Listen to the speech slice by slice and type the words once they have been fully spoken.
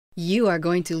You are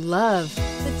going to love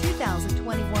the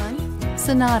 2021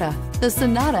 Sonata. The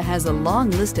Sonata has a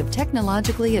long list of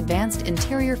technologically advanced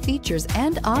interior features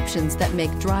and options that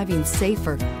make driving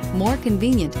safer, more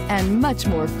convenient, and much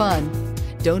more fun.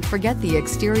 Don't forget the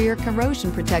exterior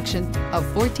corrosion protection, a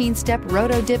 14-step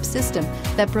roto-dip system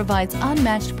that provides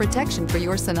unmatched protection for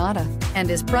your Sonata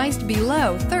and is priced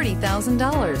below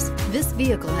 $30,000. This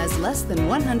vehicle has less than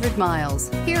 100 miles.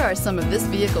 Here are some of this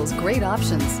vehicle's great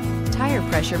options: tire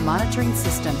pressure monitoring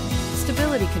system,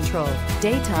 stability control,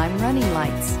 daytime running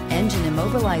lights, engine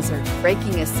immobilizer,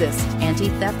 braking assist,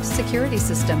 anti-theft security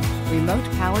system, remote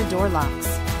power door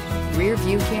locks, rear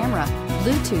view camera,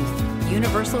 Bluetooth,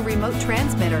 universal remote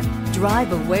transmitter.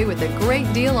 Drive away with a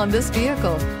great deal on this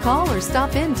vehicle. Call or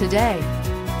stop in today.